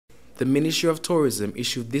The Ministry of Tourism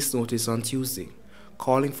issued this notice on Tuesday,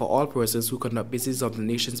 calling for all persons who conduct business on the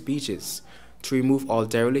nation's beaches to remove all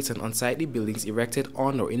derelict and unsightly buildings erected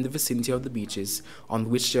on or in the vicinity of the beaches on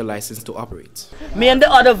which they are licensed to operate. Me and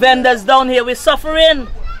the other vendors down here, we're suffering.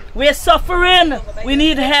 We're suffering. We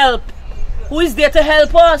need help. Who is there to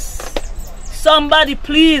help us? Somebody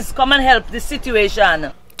please come and help this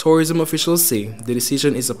situation. Tourism officials say the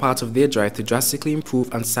decision is a part of their drive to drastically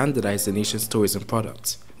improve and standardize the nation's tourism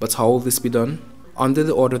product. But how will this be done? Under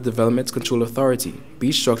the Order of Development Control Authority,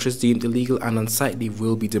 beach structures deemed illegal and unsightly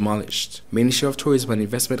will be demolished. Ministry of Tourism and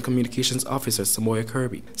Investment Communications Officer Samoya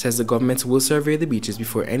Kirby says the government will survey the beaches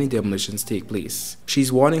before any demolitions take place.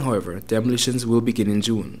 She's warning, however, demolitions will begin in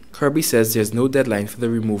June. Kirby says there's no deadline for the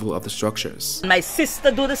removal of the structures. My sister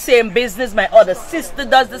do the same business, my other sister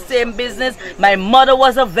does the same business, my mother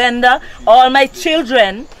was a vendor, all my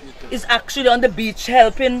children is actually on the beach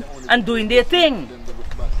helping and doing their thing.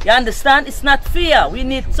 You understand? It's not fair. We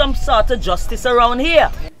need some sort of justice around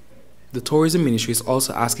here. The Tourism Ministry is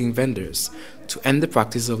also asking vendors to end the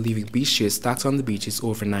practice of leaving beach chairs stacked on the beaches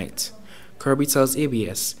overnight. Kirby tells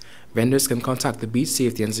ABS vendors can contact the beach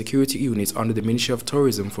safety and security units under the Ministry of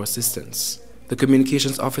Tourism for assistance. The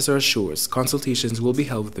communications officer assures consultations will be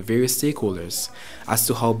held with the various stakeholders as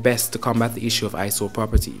to how best to combat the issue of eyesore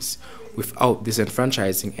properties without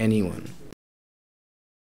disenfranchising anyone.